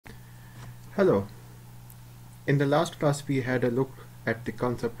Hello. In the last class we had a look at the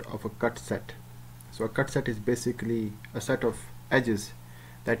concept of a cut set. So a cut set is basically a set of edges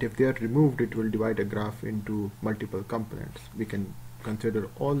that if they are removed it will divide a graph into multiple components. We can consider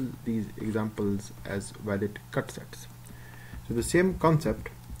all these examples as valid cut sets. So the same concept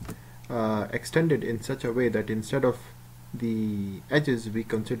extended in such a way that instead of the edges we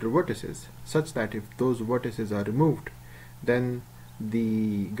consider vertices, such that if those vertices are removed then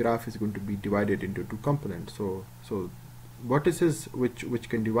the graph is going to be divided into two components. So vertices which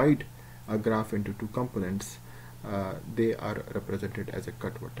can divide a graph into two components, they are represented as a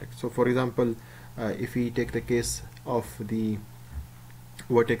cut vertex. So for example, if we take the case of the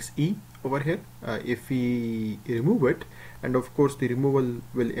vertex E over here, if we remove it, and of course the removal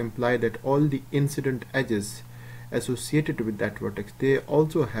will imply that all the incident edges associated with that vertex, they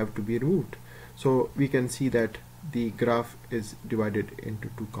also have to be removed. So we can see that the graph is divided into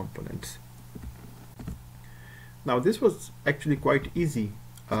two components. Now this was actually quite easy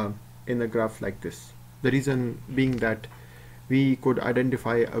in a graph like this. The reason being that we could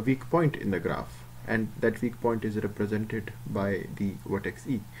identify a weak point in the graph, and that weak point is represented by the vertex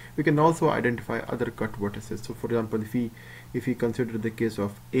E. We can also identify other cut vertices. So for example, if we consider the case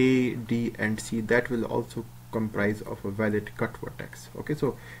of A, D and C, that will also comprise of a valid cut vertex. Okay,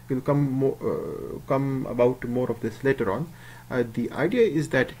 so we'll come about more of this later on. The idea is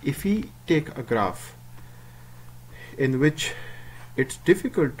that if we take a graph in which it's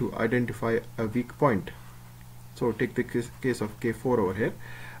difficult to identify a weak point, so take the case of K4 over here,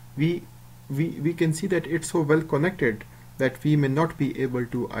 we can see that it's so well connected that we may not be able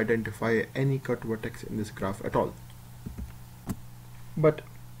to identify any cut vertex in this graph at all. But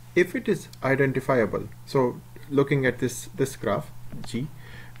if it is identifiable, so looking at this graph G,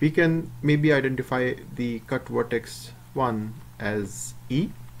 we can maybe identify the cut vertex 1 as E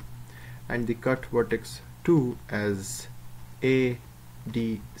and the cut vertex 2 as A,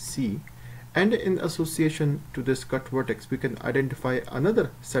 D, C, and in association to this cut vertex we can identify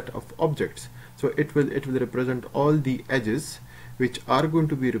another set of objects. So it will represent all the edges which are going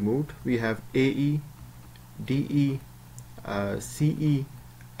to be removed. We have AE, DE, CE,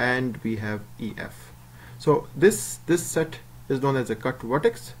 and we have EF. So this set is known as a cut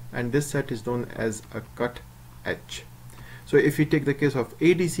vertex, and this set is known as a cut edge. So if we take the case of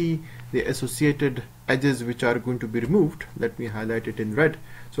ADC, the associated edges which are going to be removed, let me highlight it in red.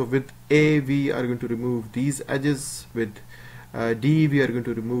 So with A we are going to remove these edges, with D we are going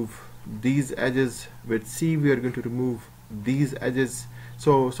to remove these edges, with C we are going to remove these edges.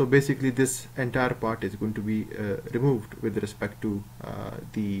 So basically this entire part is going to be removed with respect to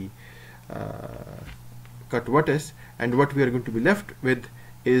the cut vertex, and what we are going to be left with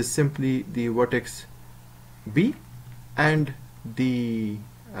is simply the vertex B and the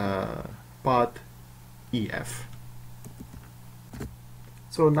path EF.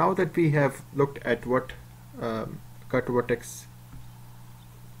 So now that we have looked at what cut vertex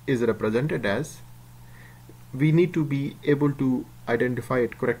is represented as, we need to be able to identify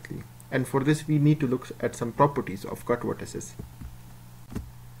it correctly, and for this we need to look at some properties of cut vertices.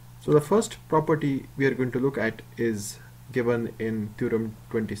 So the first property we are going to look at is given in Theorem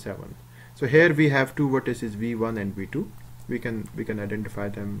 27. So here we have two vertices V1 and V2. We can identify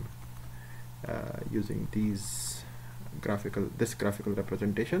them using this graphical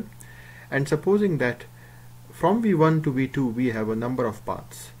representation, and supposing that from V1 to V2 we have a number of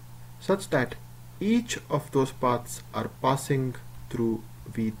paths such that each of those paths are passing through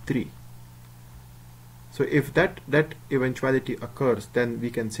V3. So if that eventuality occurs, then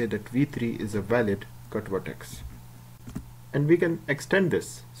we can say that V3 is a valid cut vertex. And we can extend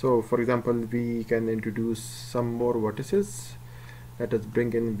this. So for example, we can introduce some more vertices. Let us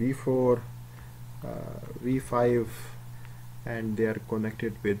bring in V4, V5, and they are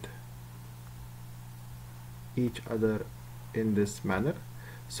connected with each other in this manner.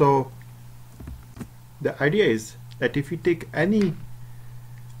 So the idea is that if we take any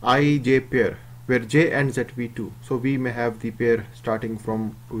ij pair where j ends at V2, so we may have the pair starting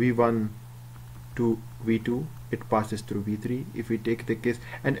from V1 to V2, it passes through V3. If we take the case,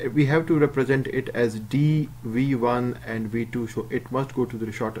 and we have to represent it as D, V1 and V2, so it must go to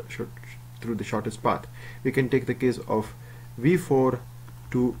the through the shortest path. We can take the case of V4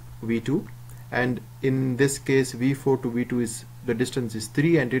 to V2, and in this case V4 to V2 is the distance is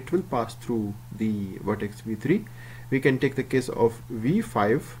 3 and it will pass through the vertex V3. We can take the case of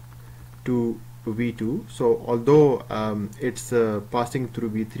V5 to V2. So although it's passing through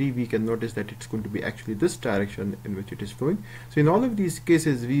V3, we can notice that it's going to be actually this direction in which it is flowing. So in all of these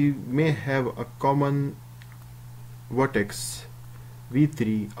cases we may have a common vertex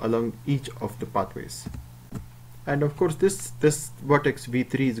V3 along each of the pathways. And of course this vertex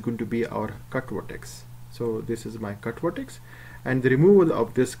V3 is going to be our cut vertex. So this is my cut vertex, and the removal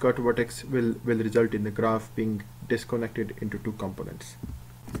of this cut vertex will result in the graph being disconnected into two components.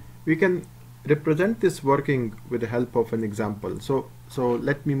 We can represent this working with the help of an example. So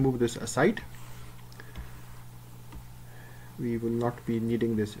let me move this aside. We will not be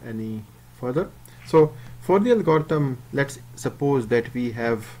needing this any further. So for the algorithm, let's suppose that we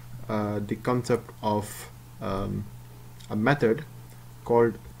have the concept of a method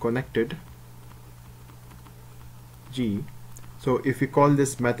called connected G. So if we call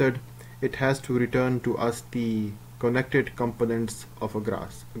this method, it has to return to us the connected components of a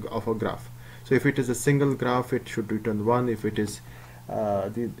graph. So if it is a single graph, it should return 1. If it is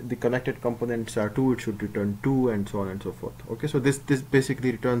the connected components are 2, it should return 2, and so on and so forth. Okay, so this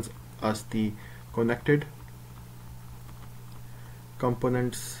basically returns us the connected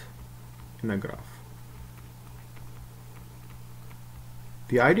components in a graph.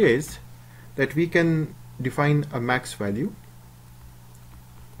 The idea is that we can define a max value.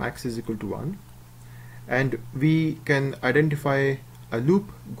 Max is equal to 1, and we can identify a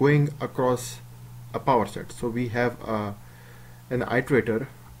loop going across a power set. So we have an iterator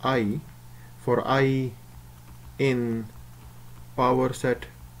I for I in power set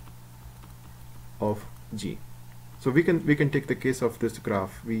of G. So we can take the case of this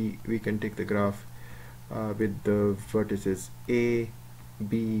graph. We can take the graph with the vertices A,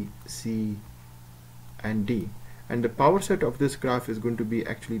 B, C, and D, and the power set of this graph is going to be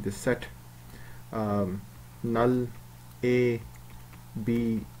actually the set null A,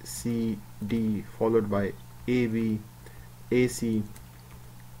 B, C, D followed by AB, AC,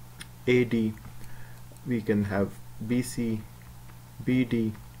 AD. We can have BC,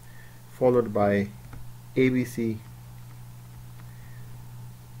 BD followed by ABC,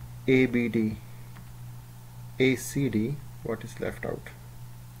 ABD, ACD. What is left out?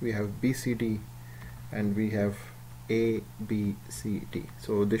 We have BCD, and we have ABCD.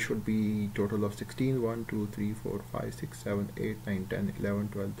 So this should be total of 16. 1, 2, 3, 4, 5, 6, 7, 8, 9, 10, 11,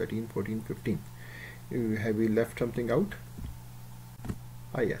 12, 13, 14, 15. Have we left something out?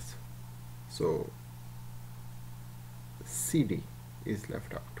 Ah, yes. So CD is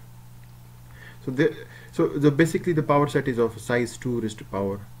left out. So basically the power set is of size 2 raised to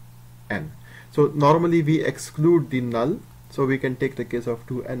power n. So normally we exclude the null, so we can take the case of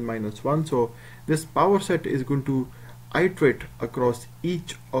 2n minus 1. So this power set is going to iterate across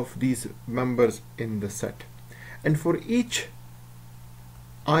each of these members in the set, and for each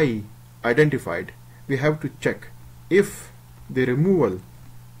I identified, we have to check if the removal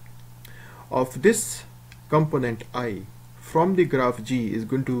of this component I from the graph G is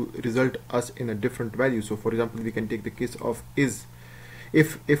going to result us in a different value. So for example, we can take the case of is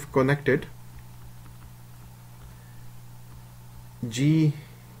if connected G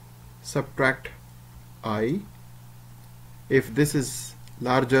subtract I, if this is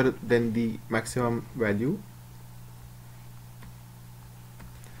larger than the maximum value,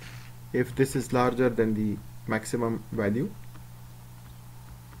 if this is larger than the maximum value,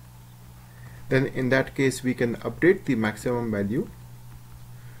 then in that case we can update the maximum value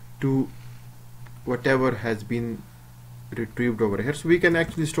to whatever has been retrieved over here. So we can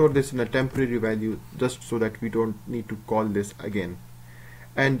actually store this in a temporary value just so that we don't need to call this again.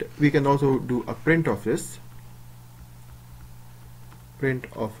 And we can also do a print of this, print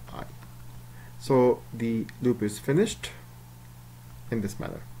of I. So the loop is finished in this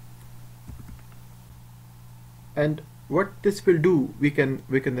manner. And what this will do, we can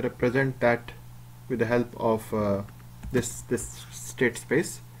represent that with the help of this state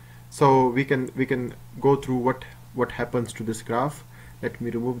space. So we can go through what happens to this graph. Let me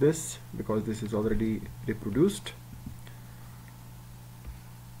remove this because this is already reproduced.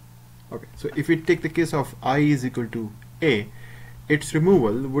 Okay, so if we take the case of I is equal to A, its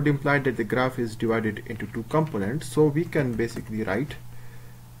removal would imply that the graph is divided into two components. So we can basically write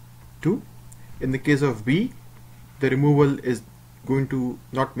 2. In the case of B, the removal is going to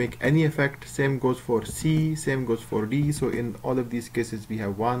not make any effect. Same goes for C, same goes for D. So in all of these cases we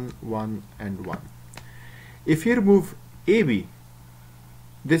have 1, 1, and 1. If you remove AB,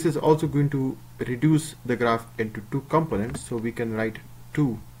 this is also going to reduce the graph into two components. So we can write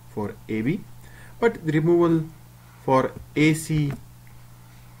 2 for AB, but the removal for AC,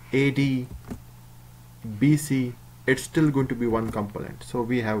 AD, BC, it's still going to be one component. So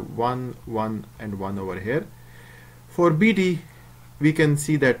we have 1, 1, and 1 over here. For BD, we can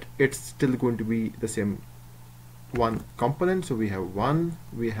see that it's still going to be the same one component. So we have 1,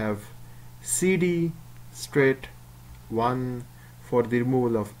 we have CD straight 1, for the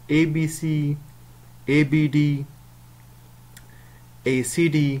removal of ABC, ABD,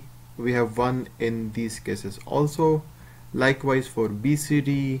 ACD, we have 1 in these cases also. Likewise for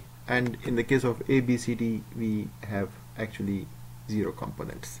BCD, and in the case of ABCD we have actually 0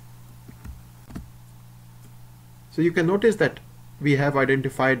 components. So you can notice that we have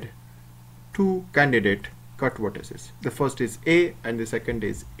identified 2 candidate cut vertices. The first is A and the second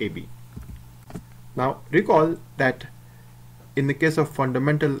is AB. Now recall that in the case of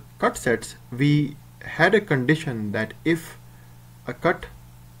fundamental cut sets, we had a condition that if a cut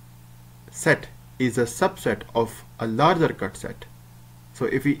set is a subset of a larger cut set, so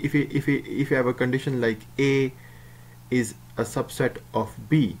if we have a condition like A is a subset of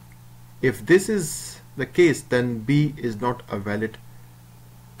B, if this is the case, then B is not a valid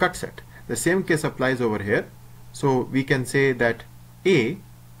cut set. The same case applies over here. So we can say that A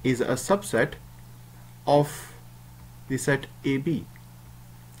is a subset of the set AB,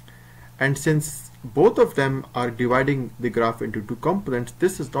 and since both of them are dividing the graph into 2 components,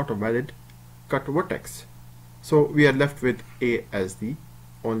 this is not a valid cut vertex. So we are left with A as the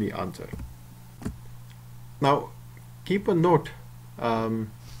only answer. Now keep a note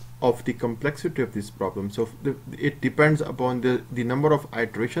of the complexity of this problem. So it depends upon the number of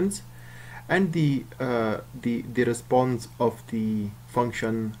iterations and the response of the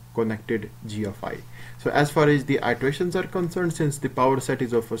function connected g of I. So as far as the iterations are concerned, since the power set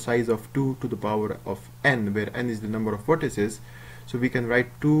is of a size of 2 to the power of n, where n is the number of vertices, so we can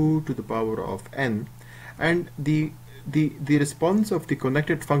write 2 to the power of n, and the response of the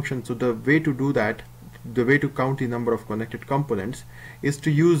connected function. So the way to do that, the way to count the number of connected components, is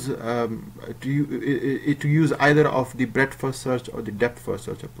to use either of the breadth first search or the depth first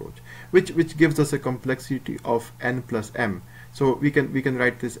search approach, which gives us a complexity of n plus m. So we can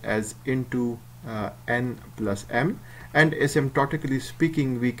write this as into n plus m, and asymptotically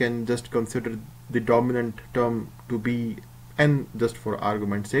speaking, we can just consider the dominant term to be n just for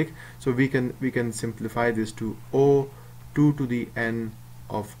argument's sake. So we can simplify this to O 2 to the n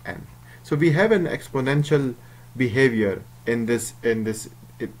of n. So we have an exponential behavior in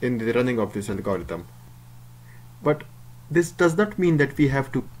the running of this algorithm, but this does not mean that we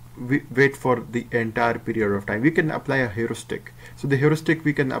have to wait for the entire period of time. We can apply a heuristic. So the heuristic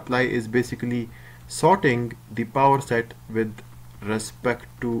we can apply is basically sorting the power set with respect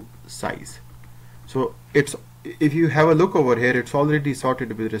to size. So if you have a look over here, it's already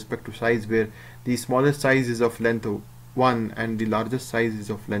sorted with respect to size, where the smallest size is of length 1 and the largest size is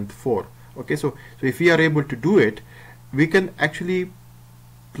of length 4. Okay, so if we are able to do it, we can actually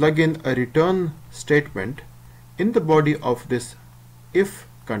plug in a return statement in the body of this if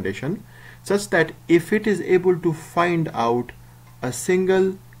condition, such that if it is able to find out a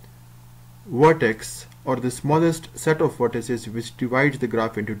single vertex or the smallest set of vertices which divides the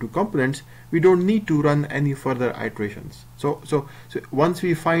graph into 2 components, we don't need to run any further iterations. So once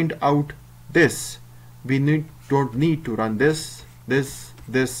we find out this, we don't need to run this,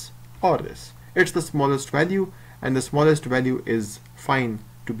 or this. It's the smallest value, and the smallest value is fine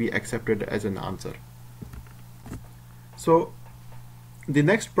to be accepted as an answer. So the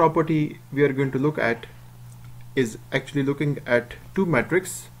next property we are going to look at is actually looking at 2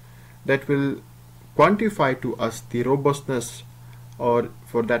 metrics that will quantify to us the robustness, or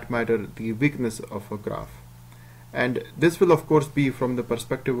for that matter the weakness of a graph. And this will of course be from the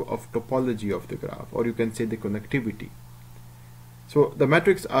perspective of topology of the graph, or you can say the connectivity. So the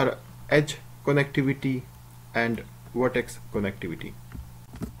metrics are edge connectivity and vertex connectivity.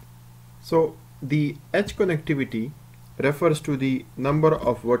 So the edge connectivity refers to the number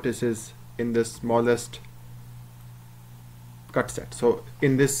of vertices in the smallest cut set. So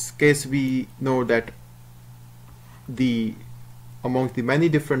in this case, we know that amongst the many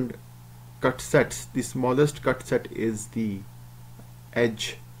different cut sets, the smallest cut set is the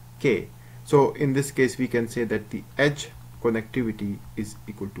edge k. So in this case, we can say that the edge connectivity is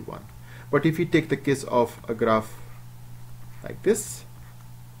equal to 1. But if we take the case of a graph like this,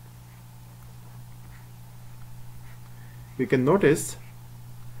 we can notice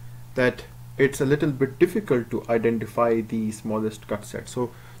that it's a little bit difficult to identify the smallest cut set.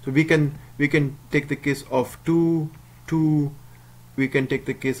 So we can take the case of 2, 2, we can take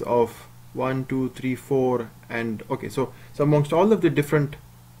the case of 1, 2, 3, 4, and okay, so amongst all of the different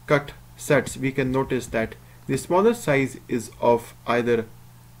cut sets, we can notice that the smallest size is of either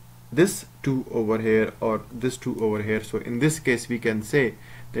this 2 over here or this 2 over here. So in this case, we can say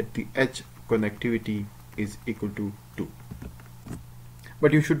that the edge connectivity is equal to 2.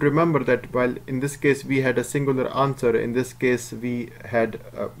 But you should remember that while in this case we had a singular answer, in this case we had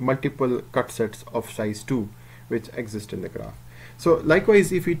multiple cut sets of size 2 which exist in the graph. So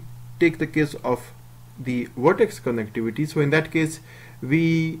likewise, if we take the case of the vertex connectivity, so in that case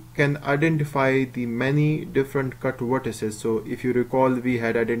we can identify the many different cut vertices. So if you recall, we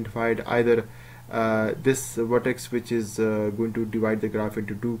had identified either this vertex which is going to divide the graph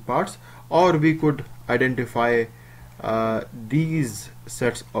into two parts, or we could identify these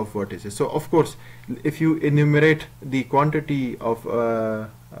sets of vertices. So of course, if you enumerate the quantity of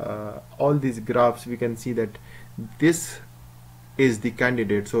all these graphs, we can see that this is the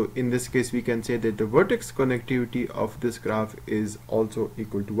candidate. So in this case we can say that the vertex connectivity of this graph is also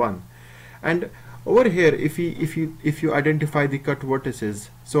equal to 1. And over here, if you identify the cut vertices,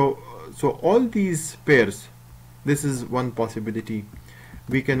 so all these pairs, this is one possibility.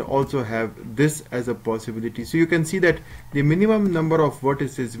 We can also have this as a possibility. So you can see that the minimum number of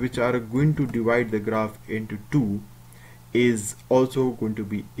vertices which are going to divide the graph into 2 is also going to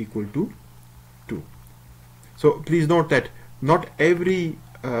be equal to 2. So please note that not every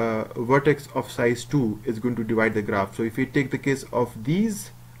vertex of size 2 is going to divide the graph. So if we take the case of these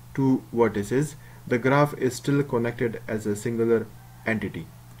two vertices, the graph is still connected as a singular entity.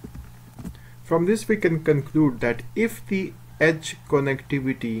 From this we can conclude that if the edge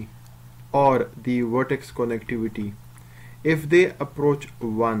connectivity or the vertex connectivity, if they approach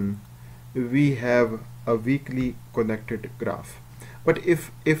 1, we have a weakly connected graph. But if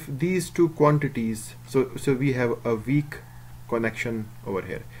these two quantities, so we have a weak connection over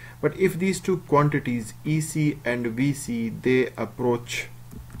here. But if these two quantities EC and VC,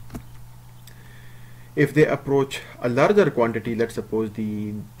 if they approach a larger quantity, let's suppose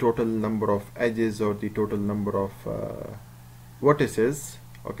the total number of edges or the total number of vertices,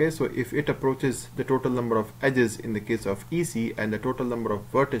 okay, so if it approaches the total number of edges in the case of EC and the total number of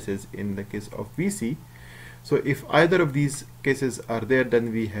vertices in the case of VC, so if either of these cases are there,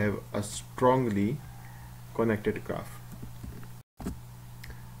 then we have a strongly connected graph.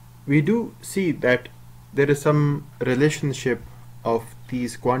 We do see that there is some relationship of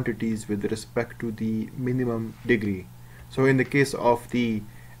these quantities with respect to the minimum degree. So in the case of the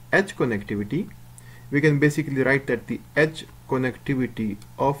edge connectivity, we can basically write that the edge connectivity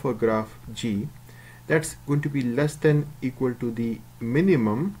of a graph G, that's going to be less than equal to the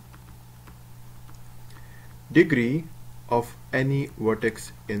minimum degree of any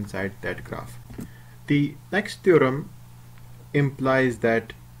vertex inside that graph. The next theorem implies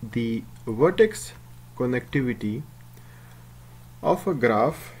that the vertex connectivity of a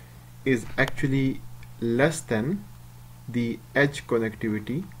graph is actually less than the edge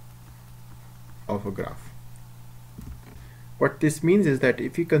connectivity of a graph. What this means is that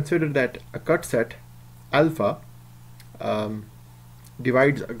if you consider that a cut set alpha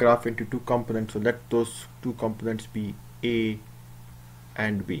divides a graph into two components, so let those two components be A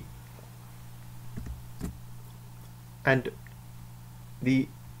and B, and the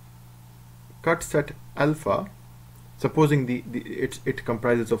cut set alpha, supposing it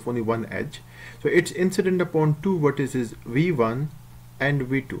comprises of only one edge, so it's incident upon two vertices V1 and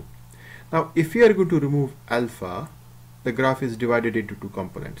V2. Now if we are going to remove alpha, the graph is divided into two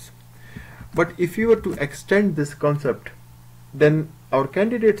components. But if you were to extend this concept, then our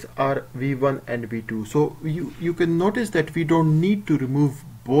candidates are V1 and V2. So you can notice that we don't need to remove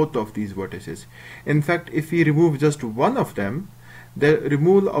both of these vertices. In fact, if we remove just one of them, the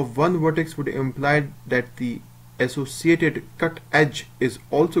removal of one vertex would imply that the associated cut edge is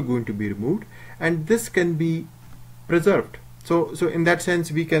also going to be removed, and this can be preserved. So in that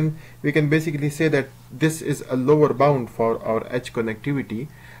sense, we can basically say that this is a lower bound for our edge connectivity,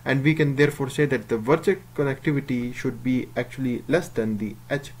 and we can therefore say that the vertex connectivity should be actually less than the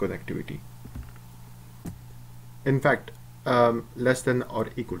edge connectivity. In fact, less than or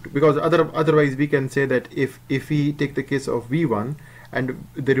equal to, because otherwise we can say that if we take the case of V1 and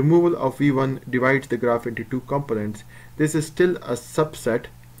the removal of V1 divides the graph into two components, this is still a subset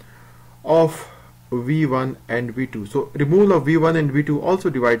of V1 and V2. So removal of V1 and V2 also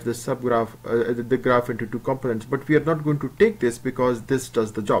divides the subgraph, the graph into two components, but we are not going to take this because this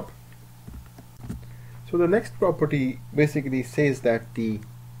does the job. So the next property basically says that the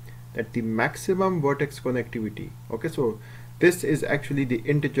maximum vertex connectivity, okay, so this is actually the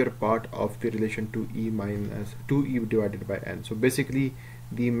integer part of the relation 2e minus 2e divided by n. So basically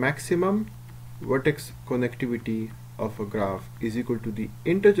the maximum vertex connectivity of a graph is equal to the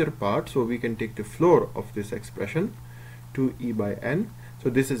integer part, so we can take the floor of this expression 2e by n. So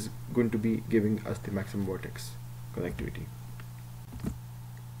this is going to be giving us the maximum vertex connectivity.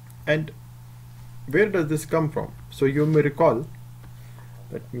 And where does this come from? So you may recall,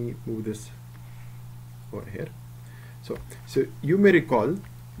 let me move this over here. So you may recall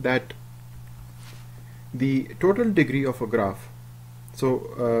that the total degree of a graph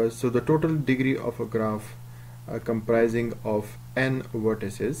So the total degree of a graph comprising of n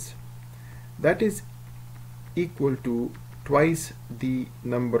vertices, that is equal to twice the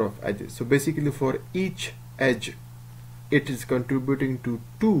number of edges. So basically for each edge it is contributing to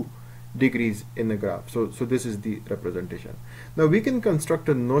 2 degrees in the graph. So this is the representation. Now we can construct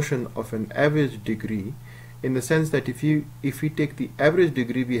a notion of an average degree in the sense that if we take the average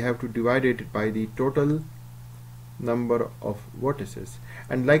degree, we have to divide it by the total number of vertices,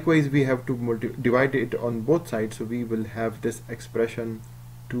 and likewise we have to divide it on both sides, so we will have this expression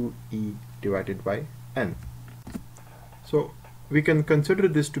 2e divided by n. So we can consider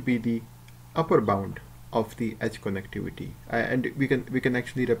this to be the upper bound of the edge connectivity, and we can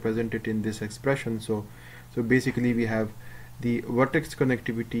actually represent it in this expression. So basically we have the vertex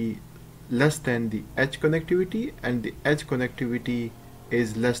connectivity less than the edge connectivity, and the edge connectivity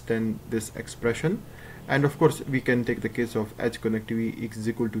is less than this expression. And of course we can take the case of edge connectivity is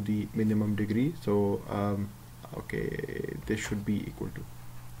equal to the minimum degree. So okay, this should be equal to.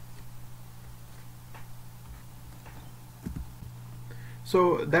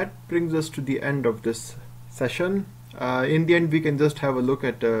 So that brings us to the end of this session. In the end, we can just have a look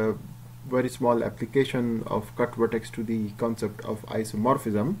at a very small application of cut vertex to the concept of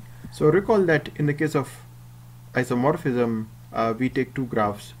isomorphism. So recall that in the case of isomorphism, we take two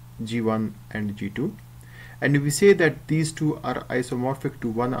graphs G1 and G2, and we say that these two are isomorphic to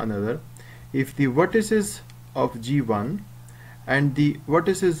one another if the vertices of G1 and the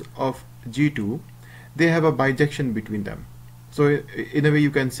vertices of G2, they have a bijection between them. So in a way you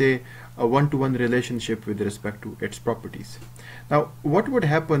can say a one-to-one relationship with respect to its properties. Now what would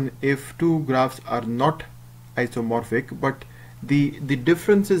happen if two graphs are not isomorphic, but the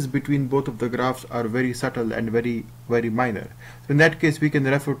differences between both of the graphs are very subtle and very minor? So in that case we can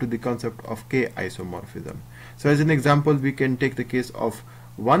refer to the concept of K-Isomorphism. So as an example, we can take the case of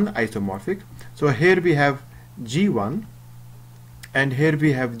one isomorphic. So here we have G1 and here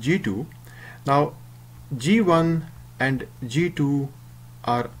we have G2. Now G1 and G2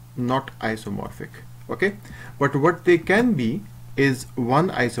 are not isomorphic, okay, but what they can be is one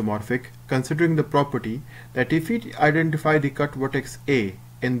isomorphic, considering the property that if we identify the cut vertex A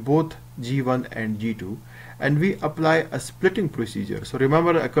in both G1 and G2 and we apply a splitting procedure. So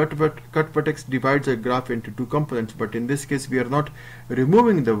remember, a cut vertex divides a graph into two components, but in this case we are not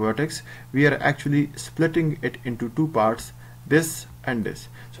removing the vertex, we are actually splitting it into two parts, this and this.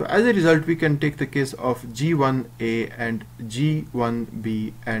 So as a result, we can take the case of G1A and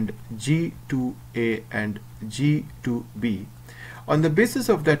G1B and G2A and G2B. On the basis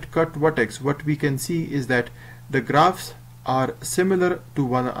of that cut vertex, what we can see is that the graphs are similar to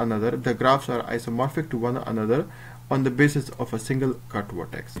one another, the graphs are isomorphic to one another on the basis of a single cut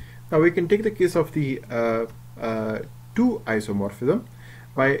vertex. Now we can take the case of the two isomorphism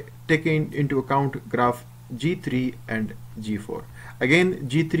by taking into account graph G3 and G4. Again,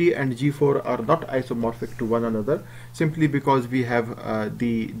 G3 and G4 are not isomorphic to one another simply because we have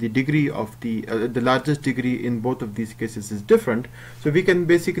the degree of the largest degree in both of these cases is different. So we can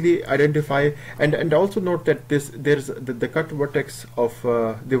basically identify and also note that there's the cut vertex of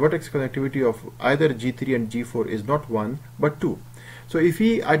the vertex connectivity of either G3 and G4 is not 1 but 2. So if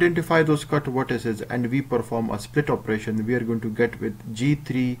we identify those cut vertices and we perform a split operation, we are going to get with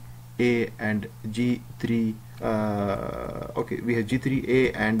G3A and G3 okay, we have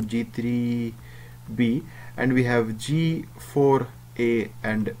G3A and G3B, and we have G4A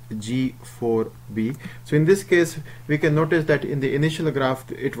and G4B. So in this case we can notice that in the initial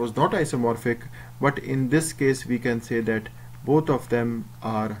graph it was not isomorphic, but in this case we can say that both of them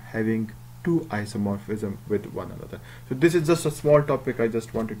are having two isomorphism with one another. So this is just a small topic I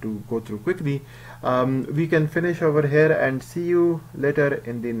just wanted to go through quickly. We can finish over here and see you later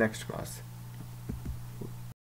in the next class.